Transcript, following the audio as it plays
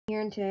Here,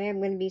 and today I'm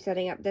going to be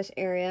setting up this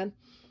area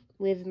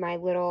with my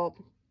little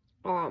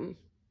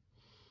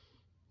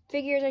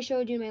figures I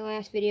showed you in my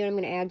last video. I'm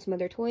going to add some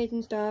other toys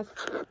and stuff.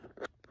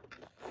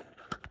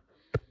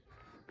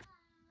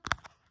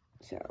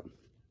 So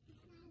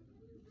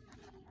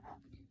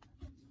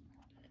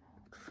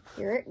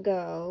here it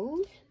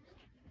goes.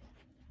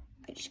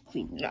 I just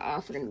cleaned it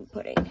off. We're going to be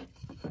putting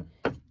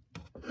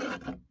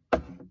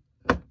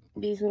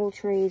these little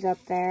trays up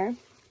there.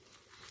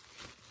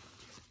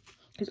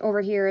 Because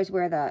over here is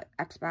where the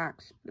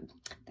Xbox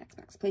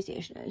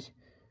PlayStation is.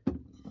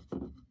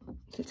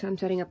 So I'm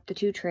setting up the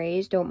 2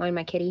 trays. Don't mind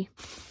my kitty.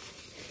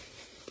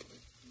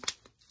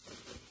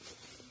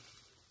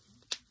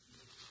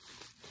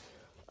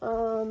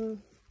 For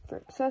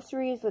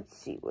accessories, let's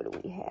see, what do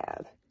we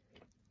have?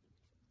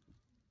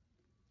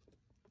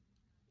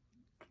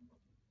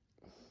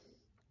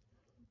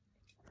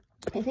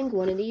 I think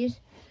one of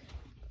these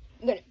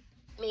I'm gonna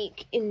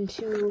make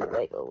into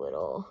like a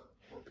little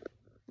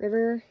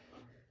river.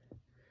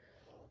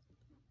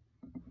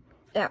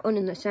 That one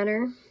in the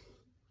center.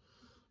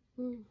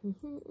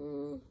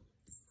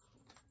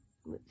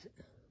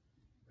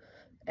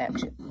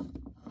 Actually,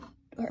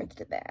 towards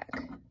the back.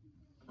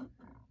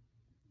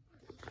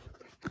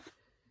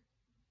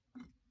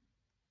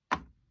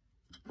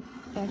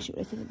 Actually,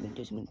 what I think I'm going to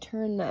do is I'm going to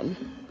turn them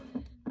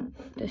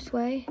this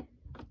way.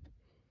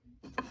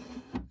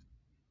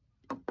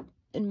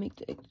 And make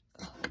the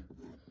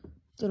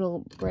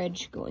little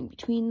bridge going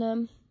between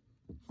them.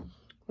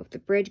 With the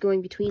bridge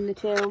going between the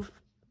 2.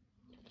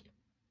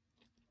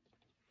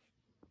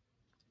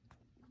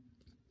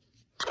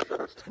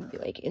 It's going to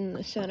be like in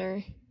the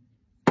center.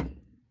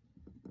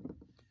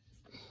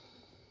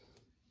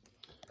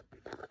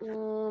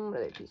 What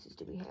other pieces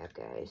do we have,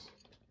 guys?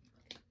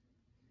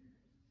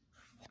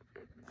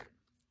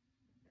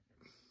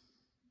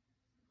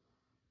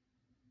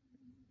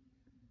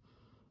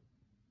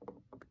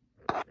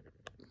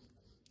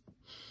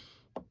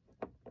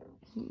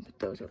 Put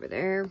those over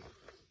there.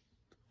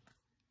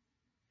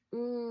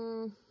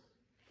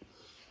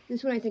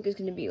 This one I think is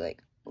going to be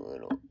like a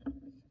little,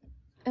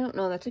 I don't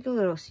know, that's like a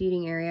little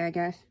seating area, I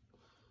guess.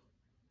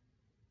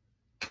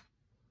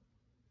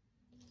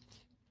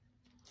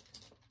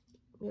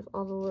 We have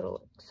all the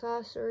little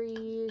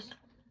accessories.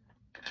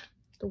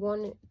 The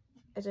one,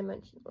 as I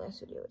mentioned in the last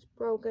video, is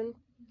broken.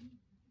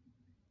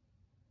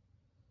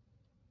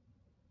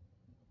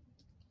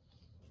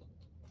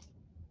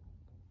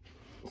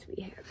 So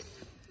we have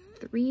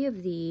 3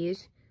 of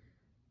these.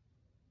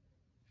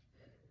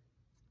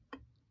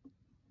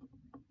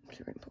 So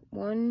we're going to put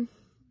 1.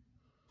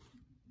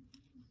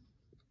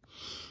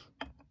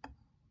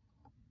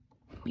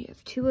 We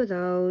have 2 of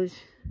those.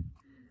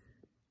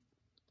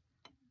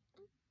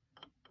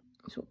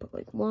 So we'll put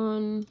like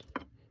 1,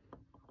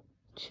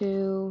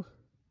 2.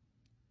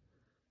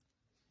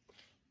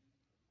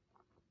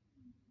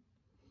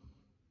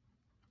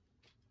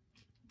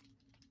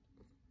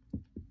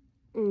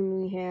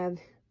 And we have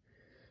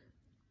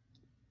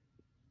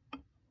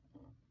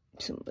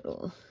some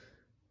little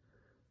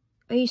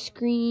ice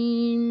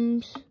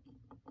creams.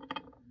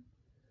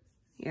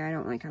 Yeah, I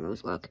don't like how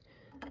those look.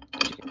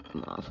 Those are gonna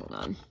come off, hold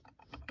on.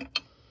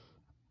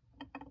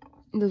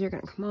 Those are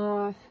gonna come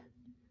off.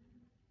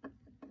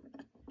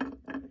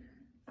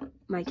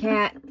 My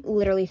cat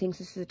literally thinks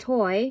this is a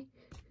toy,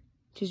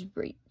 which is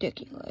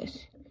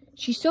ridiculous.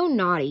 She's so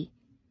naughty.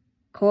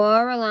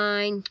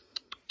 Coraline.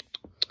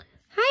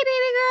 Hi,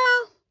 baby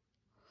girl.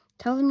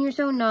 Tell them you're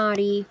so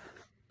naughty.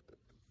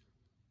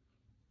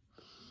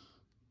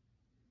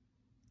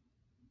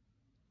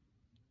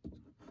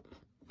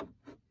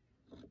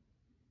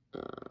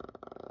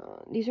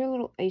 These are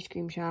little ice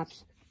cream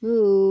shops.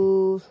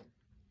 Move.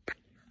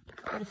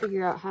 Gotta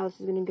figure out how this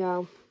is gonna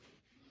go.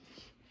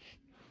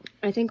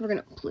 I think we're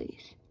gonna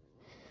place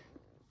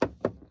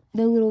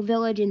the little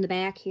village in the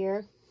back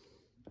here.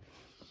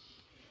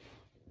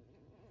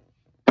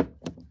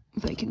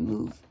 If I can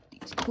move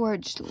these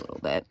cords just a little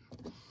bit.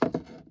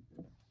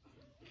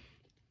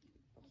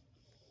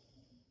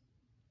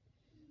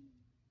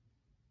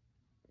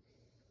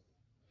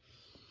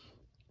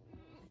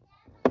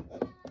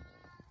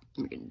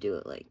 We're gonna do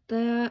it like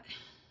that.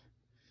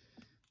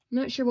 I'm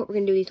not sure what we're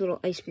gonna do with these little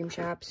ice cream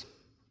shops.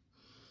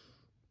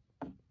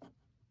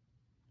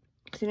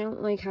 Because I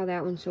don't like how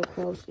that one's so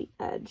close to the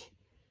edge.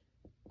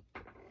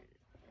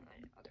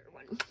 Other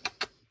one.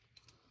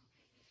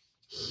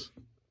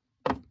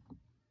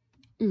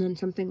 And then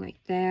something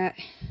like that.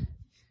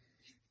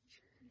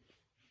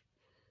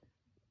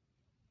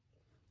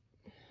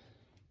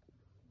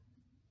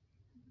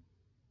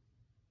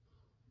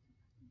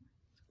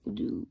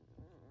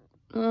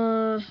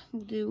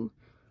 We'll do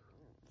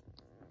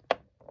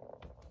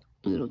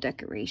little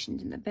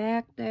decorations in the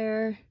back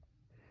there.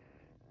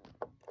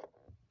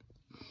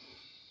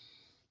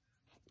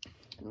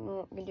 I don't know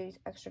what we're gonna do these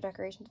extra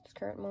decorations at this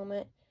current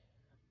moment.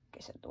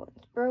 Like I said, the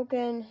one's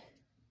broken.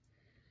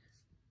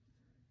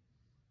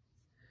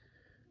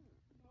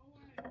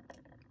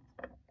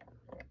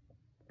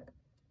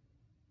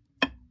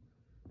 I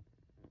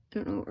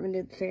don't know what we're gonna do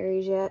with the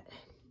fairies yet.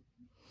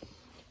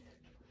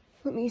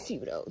 Let me see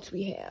what else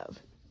we have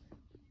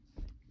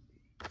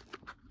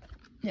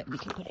that we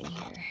can put in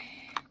here.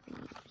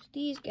 Use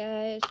these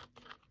guys.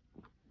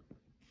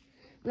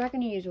 I'm not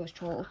going to use those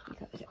trolls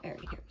because I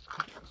already have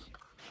those.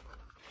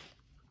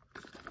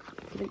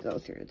 I'm going to go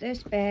through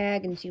this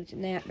bag and see what's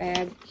in that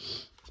bag.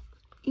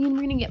 And we're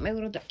going to get my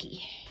little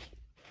ducky.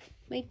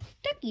 My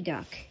ducky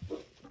duck.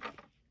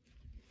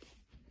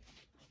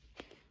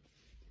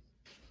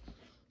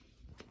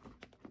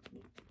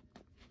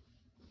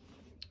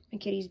 My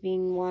kitty's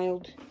being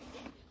wild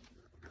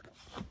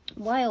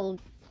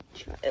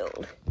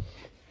child.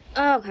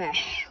 Okay,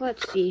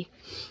 let's see.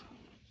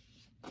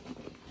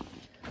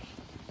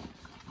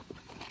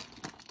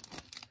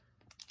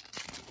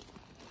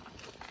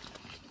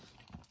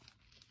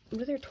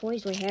 What other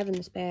toys do I have in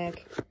this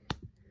bag?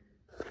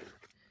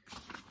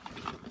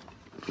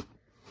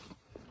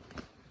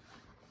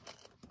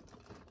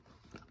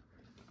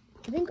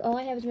 I think all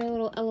I have is my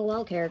little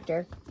LOL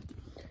character.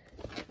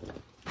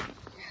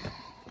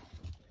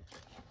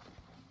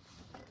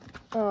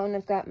 Oh, and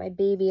I've got my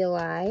baby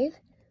alive.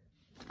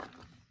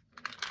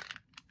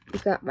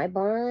 We've got my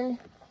barn.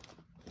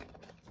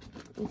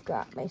 We've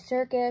got my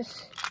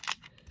circus.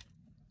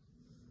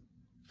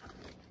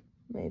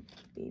 My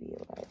baby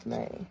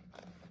alive.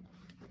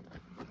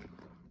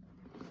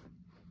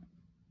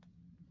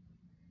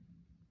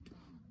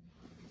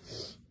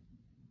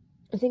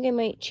 I think I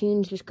might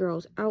change this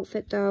girl's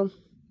outfit though,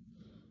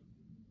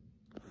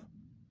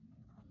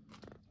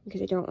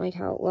 because I don't like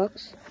how it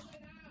looks.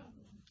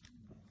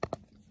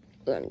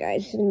 Hold on,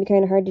 guys, this is gonna be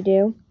kind of hard to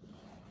do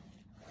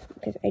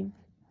because I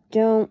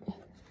don't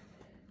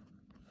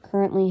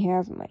currently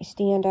have my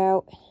stand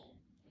out.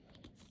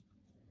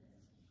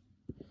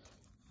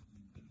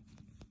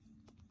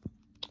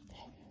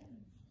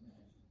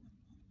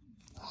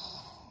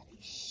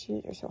 These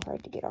shoes are so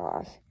hard to get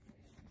off.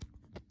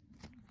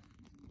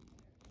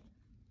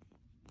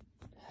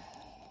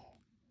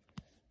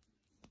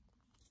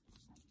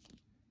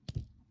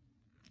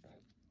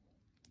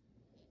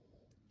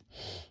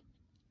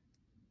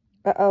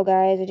 Uh-oh,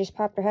 guys, I just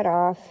popped her head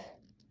off.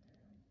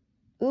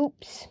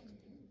 Oops.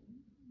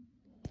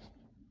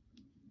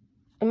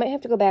 I might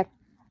have to go back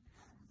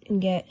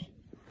and get...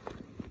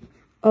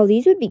 Oh,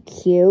 these would be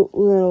cute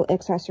little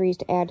accessories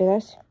to add to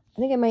this.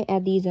 I think I might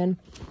add these in.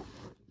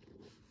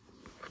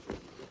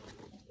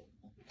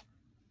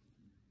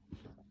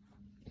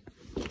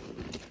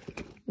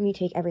 Let me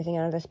take everything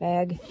out of this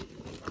bag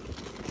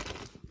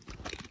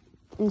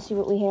and see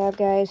what we have,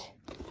 guys.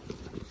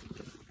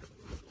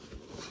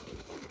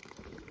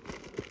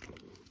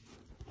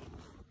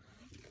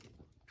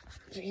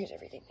 So here's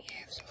everything we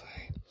have so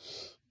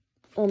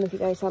far. If you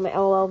guys saw my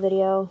LOL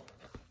video,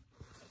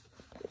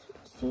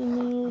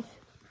 seen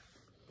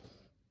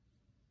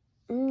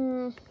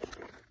these.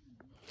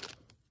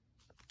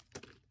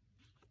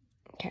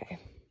 Okay.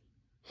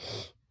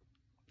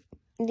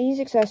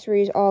 These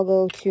accessories all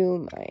go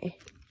to my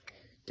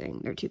thing.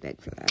 They're too big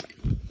for that.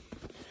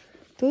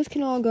 Those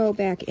can all go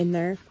back in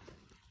there.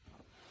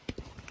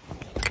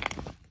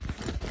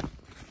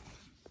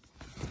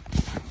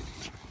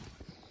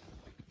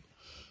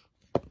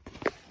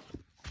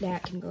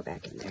 That can go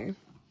back in there.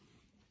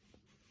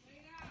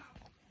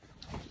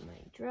 My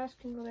dress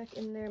can go back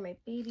in there. My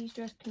baby's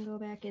dress can go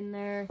back in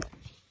there.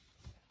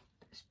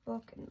 This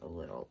book and the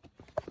little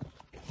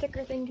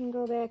sticker thing can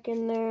go back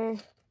in there.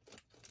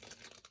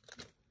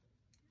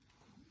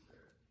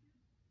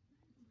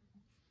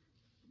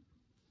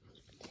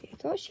 See, I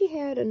thought she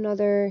had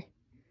another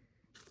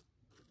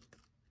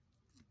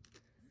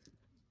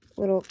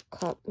little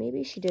cup.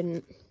 Maybe she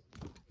didn't.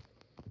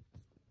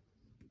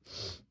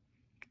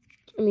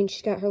 I mean,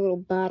 she's got her little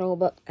bottle,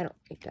 but I don't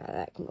think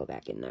that can go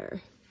back in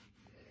there.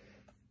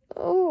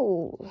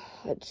 Oh,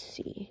 let's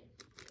see.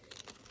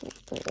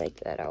 I like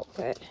that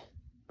outfit.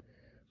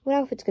 What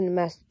outfit's gonna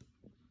match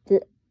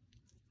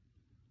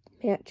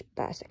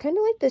best? I kind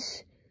of like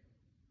this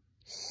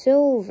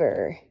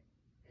silver.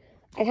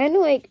 I kind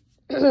of like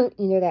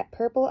either that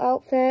purple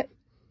outfit.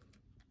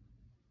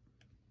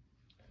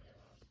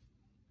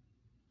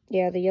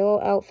 Yeah, the yellow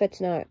outfit's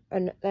not.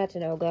 That's a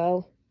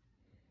no-go.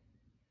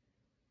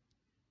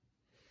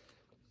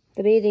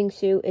 The bathing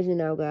suit is a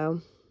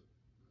no-go.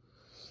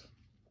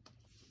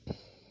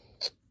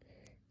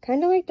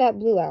 Kind of like that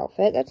blue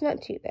outfit. That's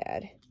not too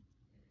bad.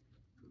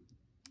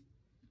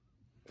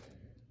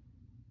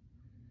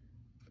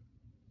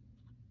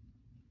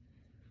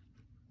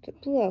 The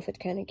blue outfit's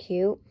kind of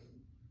cute.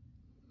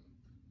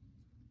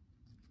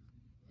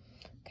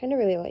 Kind of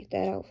really like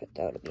that outfit,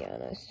 though, to be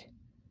honest.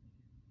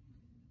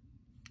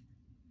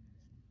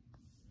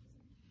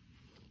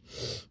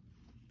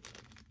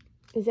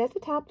 Is that the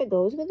top that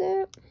goes with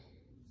it?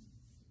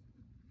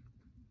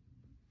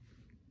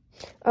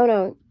 Oh,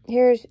 no.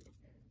 Here's...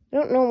 I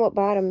don't know what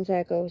bottoms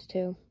that goes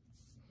to.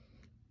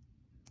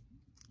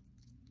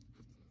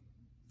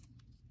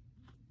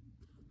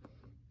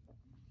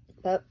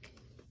 But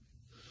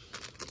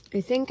I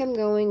think I'm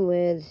going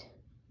with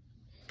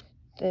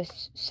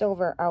this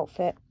silver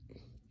outfit.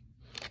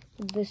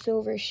 The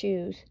silver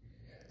shoes.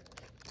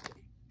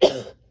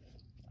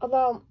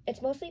 Although,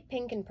 it's mostly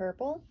pink and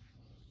purple.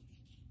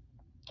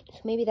 So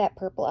maybe that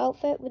purple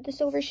outfit with the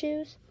silver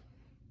shoes.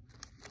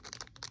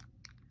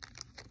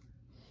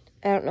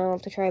 I don't know. I'll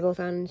have to try both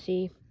on and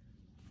see.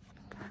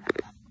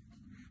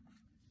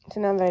 So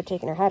now that I've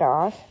taken her head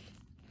off,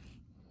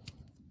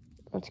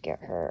 let's get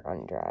her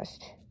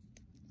undressed.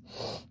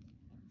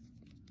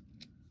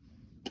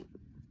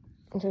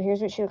 And so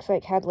here's what she looks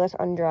like, headless,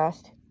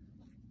 undressed.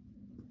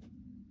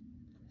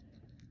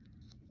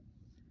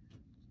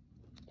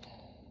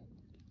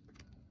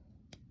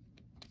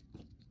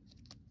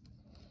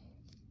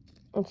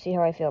 Let's see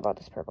how I feel about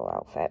this purple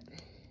outfit.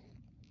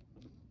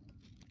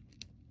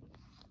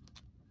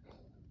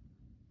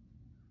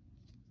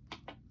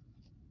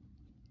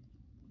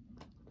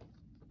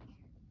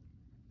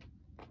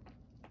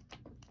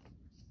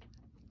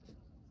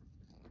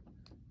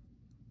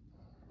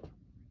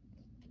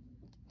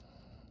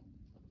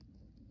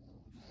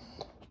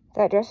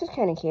 That dress is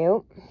kind of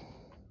cute.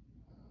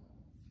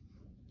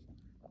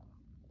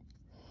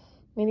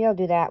 Maybe I'll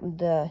do that with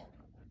the...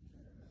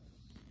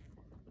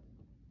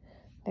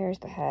 There's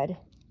the head.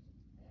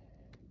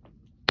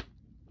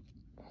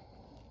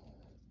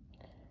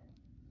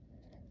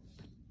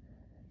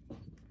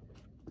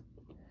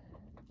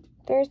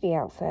 There's the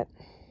outfit.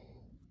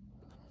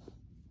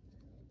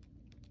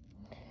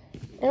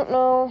 I don't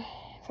know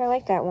if I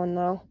like that one,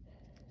 though,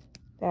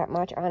 that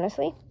much,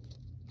 honestly.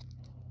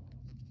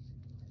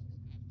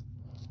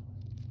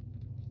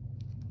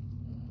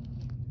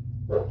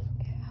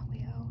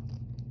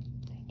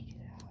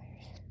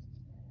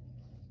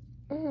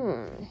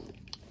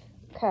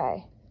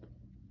 Okay. I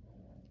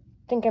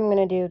think I'm going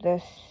to do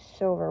this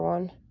silver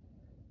one.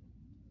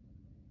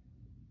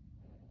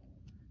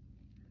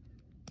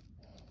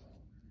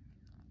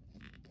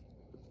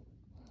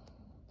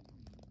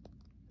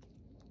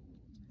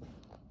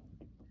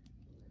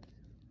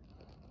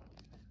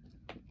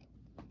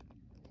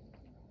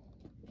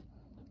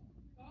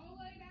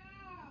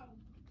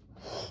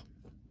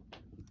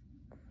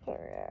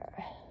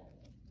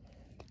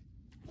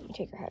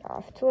 Take her head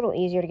off. It's a little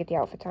easier to get the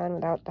outfits on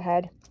without the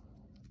head.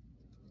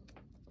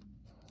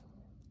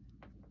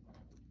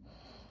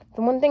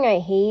 The one thing I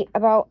hate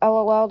about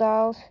LOL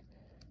dolls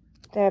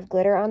that have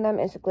glitter on them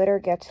is the glitter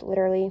gets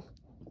literally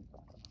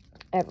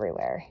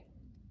everywhere.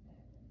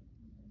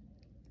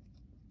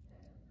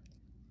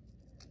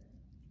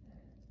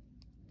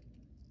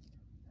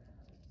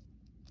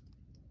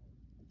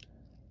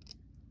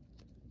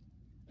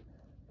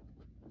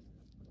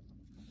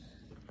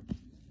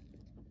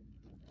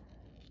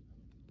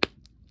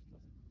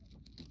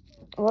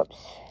 Whoops.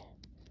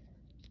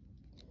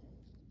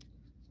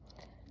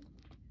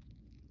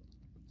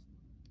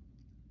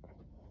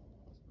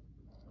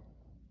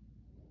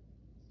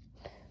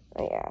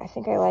 Oh yeah, I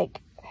think I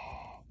like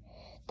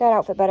that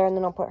outfit better, and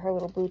then I'll put her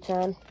little boots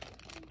on.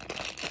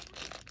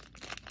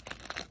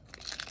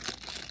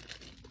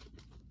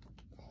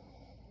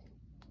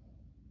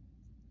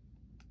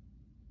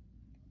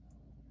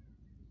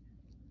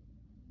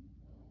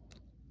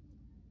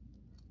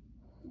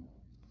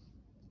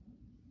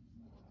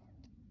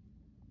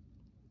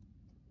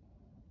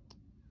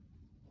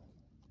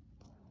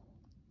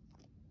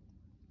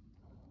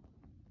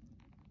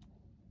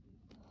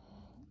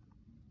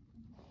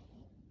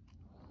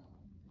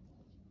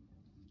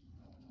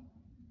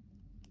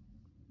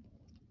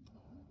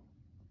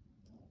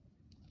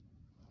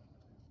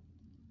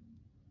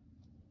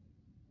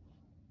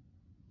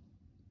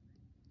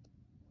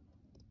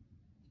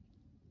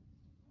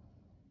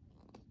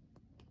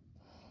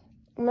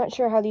 I'm not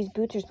sure how these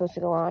boots are supposed to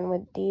go on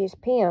with these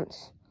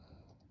pants.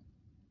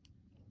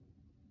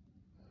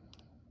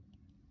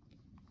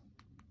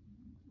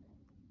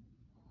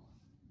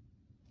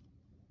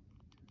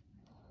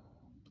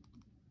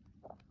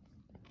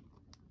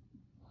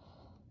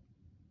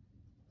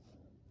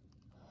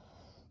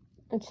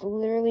 It's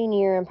literally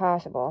near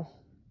impossible.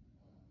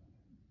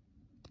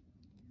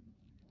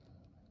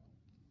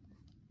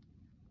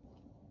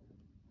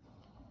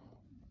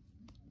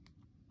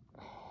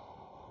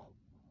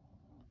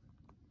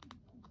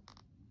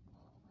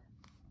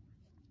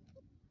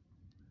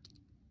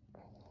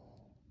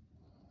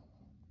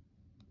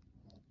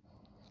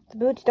 The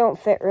boots don't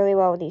fit really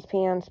well with these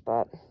pants,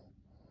 but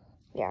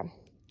yeah.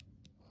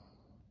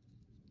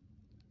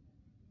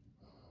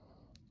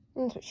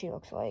 That's what she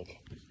looks like.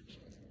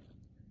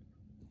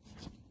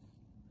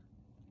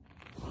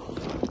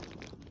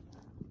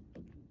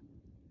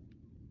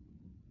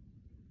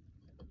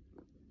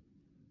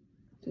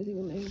 So I think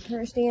I'm going to have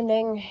her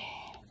standing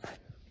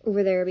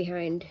over there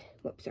behind,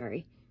 whoops,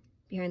 sorry,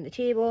 behind the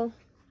table.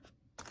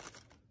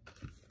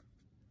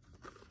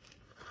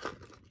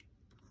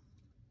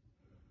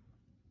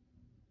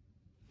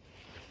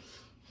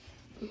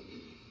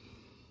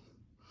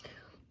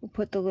 We'll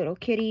put the little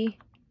kitty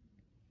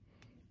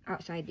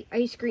outside the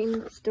ice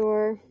cream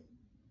store.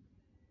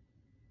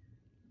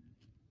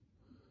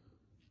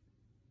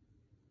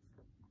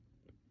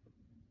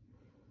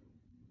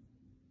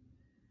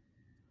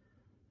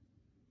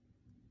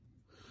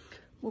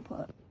 We'll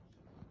put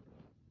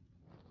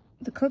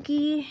the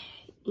cookie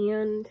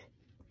and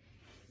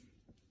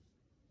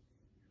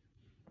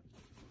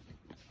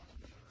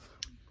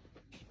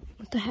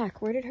What the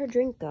heck? Where did her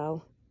drink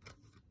go?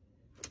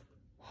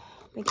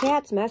 My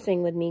cat's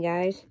messing with me,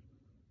 guys.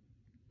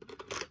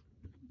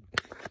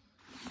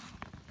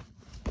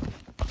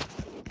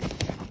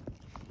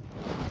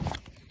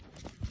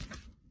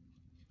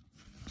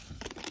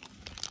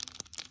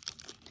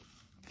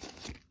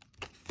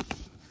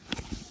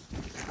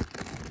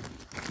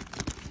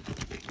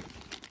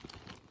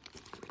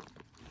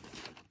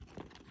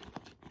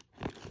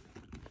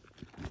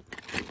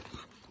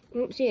 I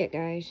don't see it,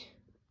 guys.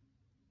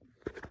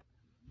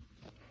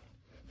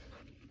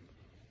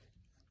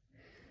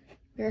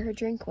 Where her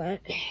drink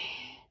went.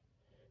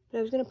 But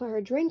I was going to put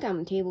her drink on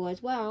the table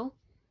as well.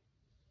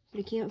 But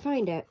I can't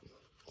find it.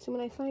 So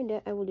when I find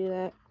it, I will do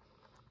that.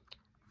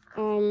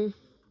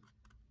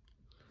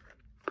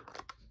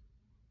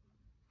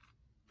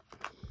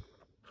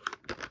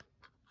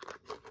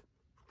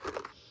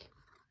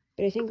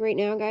 But I think right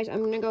now, guys, I'm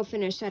going to go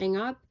finish setting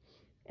up.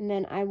 And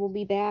then I will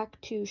be back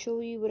to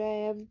show you what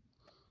I have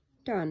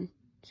done.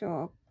 So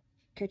I'll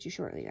catch you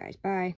shortly, guys. Bye.